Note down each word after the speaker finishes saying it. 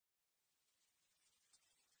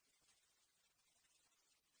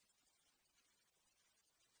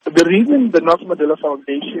The reason the Nelson Mandela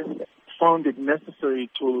Foundation found it necessary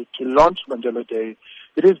to launch Mandela Day,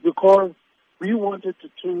 it is because we wanted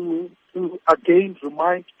to again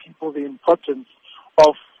remind people the importance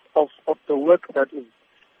of the work that is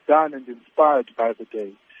done and inspired by the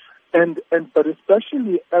day. But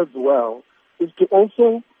especially as well is to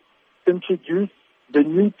also introduce the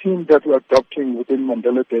new theme that we're adopting within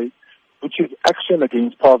Mandela Day, which is action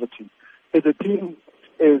against poverty. The theme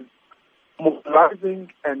is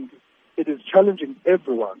mobilizing and it is challenging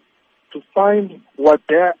everyone to find what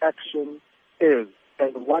their action is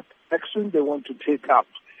and what action they want to take up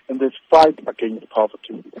in this fight against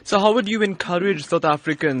poverty. So how would you encourage South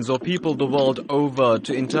Africans or people the world over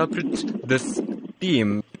to interpret this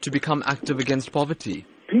theme to become active against poverty?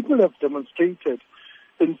 People have demonstrated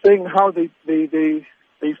in saying how they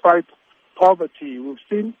fight poverty. We've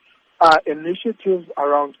seen initiatives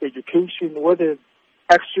around education, where there's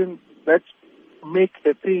action that make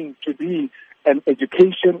the thing to be an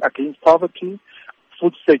education against poverty,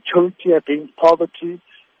 food security against poverty,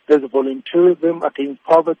 there's volunteerism against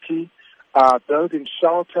poverty, building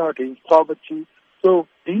shelter against poverty. So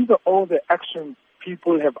these are all the actions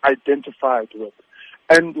people have identified with.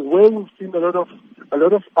 And where we've seen a lot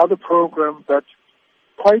of other programs that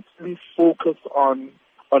quietly focus on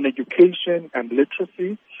education and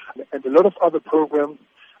literacy, and a lot of other programs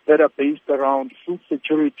that are based around food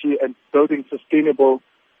security and building sustainable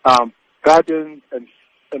gardens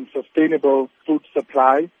and sustainable food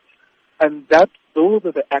supply. And those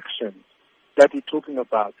are the actions that we're talking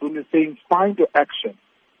about. When you're saying find your action,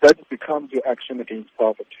 that becomes your action against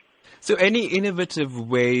poverty. So any innovative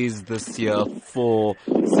ways this year for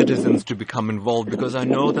citizens to become involved? Because I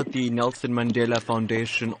know that the Nelson Mandela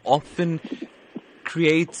Foundation often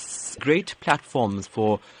creates great platforms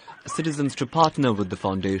for citizens to partner with the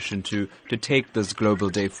foundation to take this global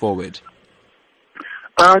day forward.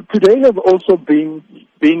 Today has also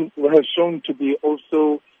has shown to be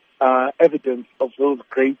also evidence of those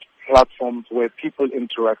great platforms where people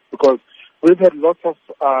interact, because we've had lots of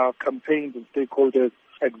campaigns and stakeholders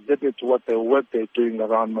exhibit what their work they're doing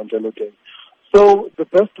around Mandela Day. So the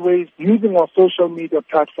best way is using our social media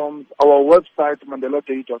platforms, our website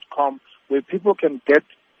mandeladay.com, where people can get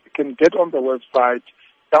on the website,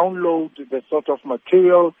 download the sort of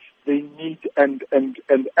material they need, and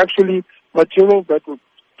actually material that will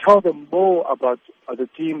tell them more about the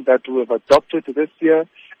theme that we have adopted this year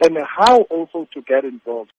and how also to get involved.